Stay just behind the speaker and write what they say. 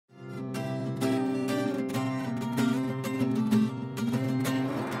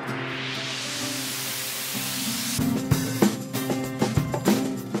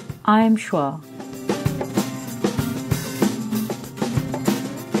I'm Shwa,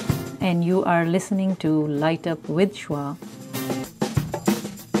 and you are listening to Light Up with Shwa,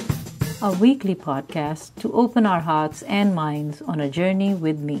 a weekly podcast to open our hearts and minds on a journey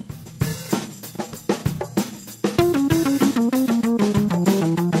with me.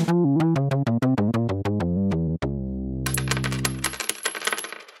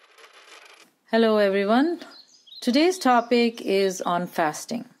 Hello everyone. Today's topic is on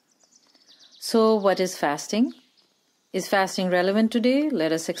fasting. So what is fasting? Is fasting relevant today?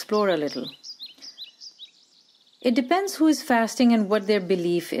 Let us explore a little. It depends who is fasting and what their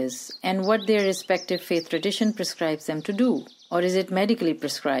belief is and what their respective faith tradition prescribes them to do, or is it medically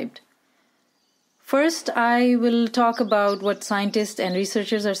prescribed? First, I will talk about what scientists and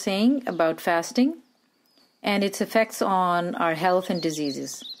researchers are saying about fasting and its effects on our health and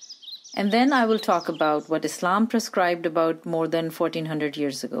diseases. And then I will talk about what Islam prescribed about more than 1400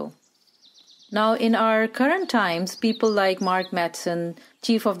 years ago. Now, in our current times, people like Mark Mattson,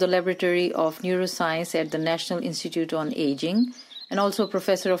 chief of the Laboratory of Neuroscience at the National Institute on Aging, and also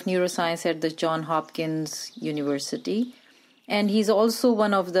professor of neuroscience at the Johns Hopkins University, and he's also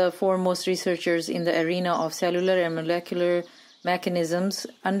one of the foremost researchers in the arena of cellular and molecular mechanisms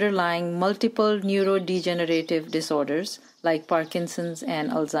underlying multiple neurodegenerative disorders like Parkinson's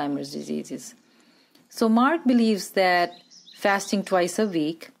and Alzheimer's diseases. So Mark believes that fasting twice a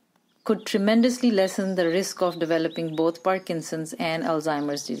week could tremendously lessen the risk of developing both Parkinson's and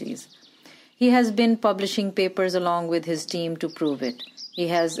Alzheimer's disease. He has been publishing papers along with his team to prove it. He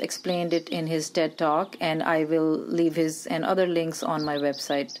has explained it in his TED Talk, and I will leave his and other links on my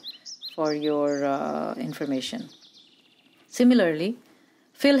website for your information. Similarly,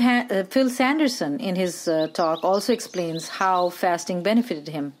 Phil Sanderson in his talk also explains how fasting benefited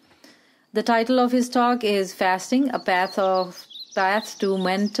him. The title of his talk is Fasting, a Path to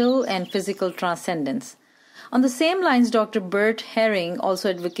Mental and Physical Transcendence. On the same lines, Dr. Bert Herring also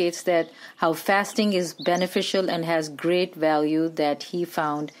advocates that how fasting is beneficial and has great value that he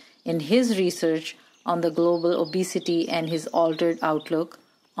found in his research on the global obesity and his altered outlook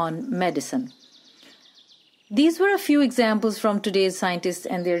on medicine. These were a few examples from today's scientists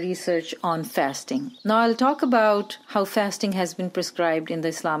and their research on fasting. Now I'll talk about how fasting has been prescribed in the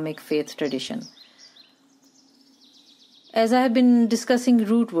Islamic faith tradition. As I have been discussing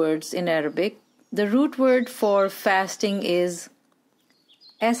root words in Arabic, the root word for fasting is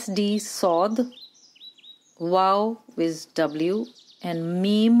SD Sod, Waw with W, and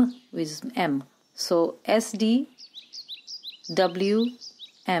Mim with M. So SD, W,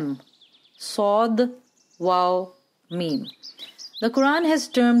 M. Sod, Waw, Mim. The Quran has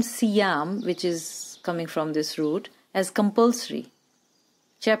termed Siyam, which is coming from this root, as compulsory.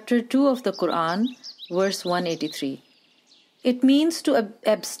 Chapter 2 of the Quran, verse 183. It means to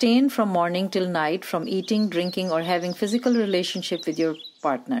abstain from morning till night from eating, drinking, or having physical relationship with your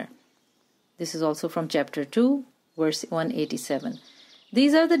partner. This is also from chapter 2, verse 187.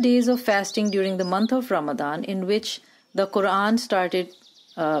 These are the days of fasting during the month of Ramadan in which the Quran started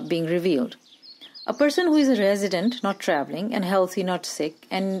being revealed. A person who is a resident, not traveling, and healthy, not sick,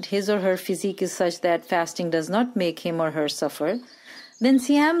 and his or her physique is such that fasting does not make him or her suffer, then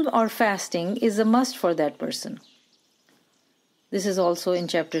Siyam or fasting is a must for that person. This is also in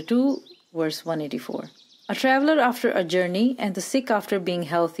chapter 2, verse 184. A traveler after a journey and the sick after being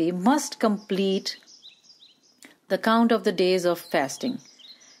healthy must complete the count of the days of fasting.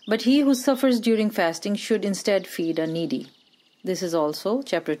 But he who suffers during fasting should instead feed a needy. This is also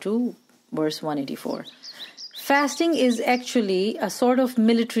chapter 2, verse 184. Fasting is actually a sort of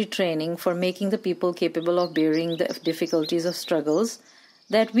military training for making the people capable of bearing the difficulties of struggles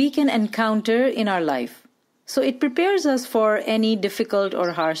that we can encounter in our life. So it prepares us for any difficult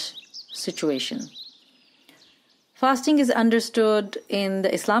or harsh situation. Fasting is understood in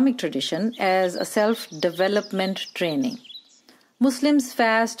the Islamic tradition as a self-development training. Muslims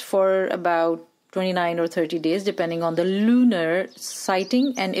fast for about 29 or 30 days depending on the lunar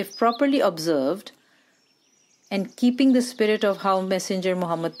sighting, and if properly observed and keeping the spirit of how Messenger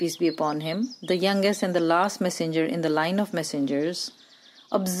Muhammad, peace be upon him, the youngest and the last messenger in the line of messengers,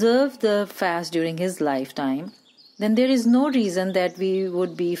 observed the fast during his lifetime, then there is no reason that we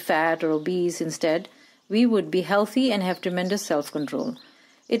would be fat or obese. Instead, we would be healthy and have tremendous self-control.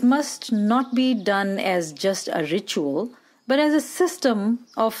 It must not be done as just a ritual, but as a system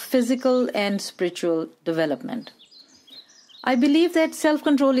of physical and spiritual development. I believe that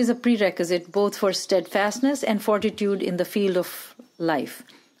self-control is a prerequisite both for steadfastness and fortitude in the field of life.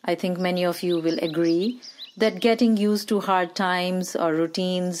 I think many of you will agree that getting used to hard times or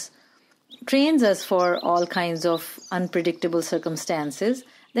routines trains us for all kinds of unpredictable circumstances,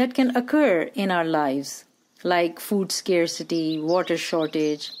 that can occur in our lives, like food scarcity, water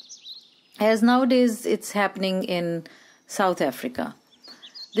shortage, as nowadays it's happening in South Africa.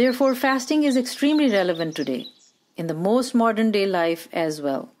 Therefore, fasting is extremely relevant today, in the most modern day life as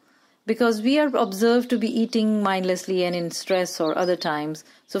well, because we are observed to be eating mindlessly and in stress or other times,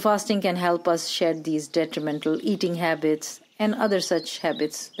 so fasting can help us shed these detrimental eating habits and other such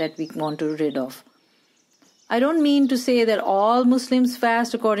habits that we want to rid of. I don't mean to say that all Muslims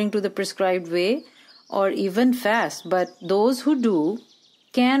fast according to the prescribed way or even fast, but those who do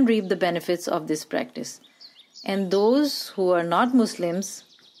can reap the benefits of this practice. And those who are not Muslims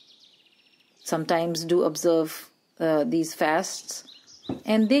sometimes do observe these fasts,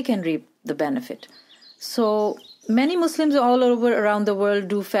 and they can reap the benefit. So many Muslims all over around the world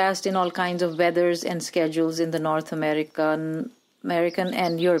do fast in all kinds of weathers and schedules in the North American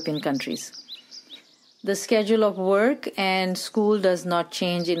and European countries. The schedule of work and school does not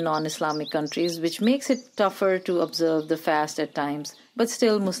change in non-Islamic countries, which makes it tougher to observe the fast at times, but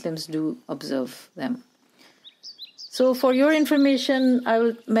still Muslims do observe them. So for your information, I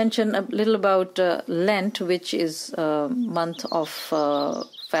will mention a little about Lent, which is a month of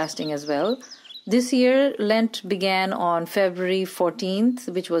fasting as well. This year, Lent began on February 14th,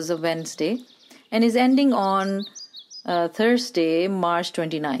 which was a Wednesday, and is ending on Thursday, March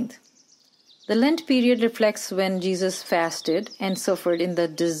 29th. The Lent period reflects when Jesus fasted and suffered in the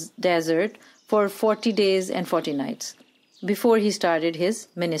desert for 40 days and 40 nights before he started his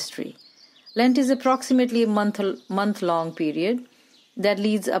ministry. Lent is approximately a month-long period that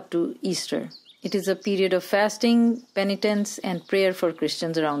leads up to Easter. It is a period of fasting, penitence, and prayer for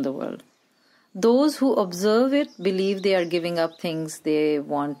Christians around the world. Those who observe it believe they are giving up things they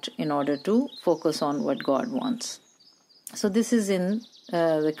want in order to focus on what God wants. So this is in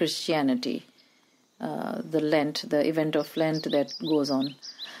the Christianity, the Lent, the event of Lent that goes on.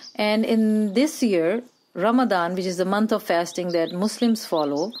 And in this year, Ramadan, which is the month of fasting that Muslims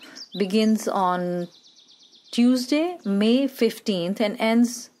follow, begins on Tuesday, May 15th and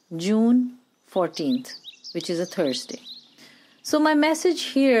ends June 14th, which is a Thursday. So my message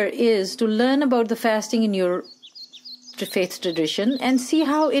here is to learn about the fasting in your faith tradition and see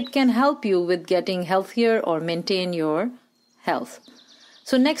how it can help you with getting healthier or maintain your health.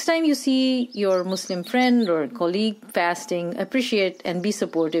 So next time you see your Muslim friend or colleague fasting, appreciate and be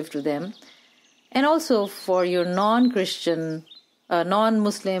supportive to them. And also for your non-Christian,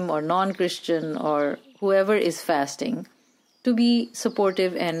 non-Muslim or non-Christian or whoever is fasting, to be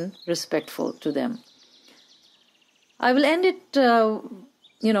supportive and respectful to them. I will end it,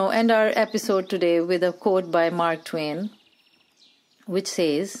 end our episode today with a quote by Mark Twain, which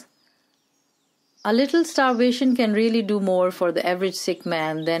says, "A little starvation can really do more for the average sick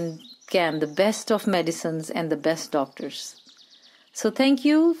man than can the best of medicines and the best doctors." So thank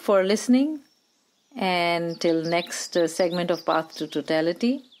you for listening. And till next segment of Path to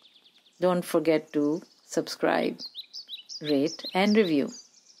Totality, don't forget to subscribe, rate, and review.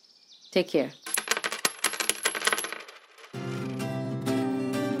 Take care.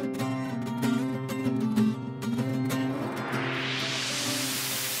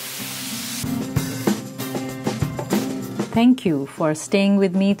 Thank you for staying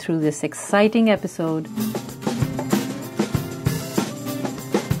with me through this exciting episode.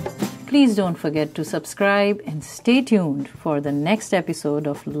 Please don't forget to subscribe and stay tuned for the next episode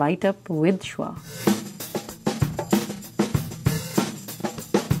of Light Up with Shwa.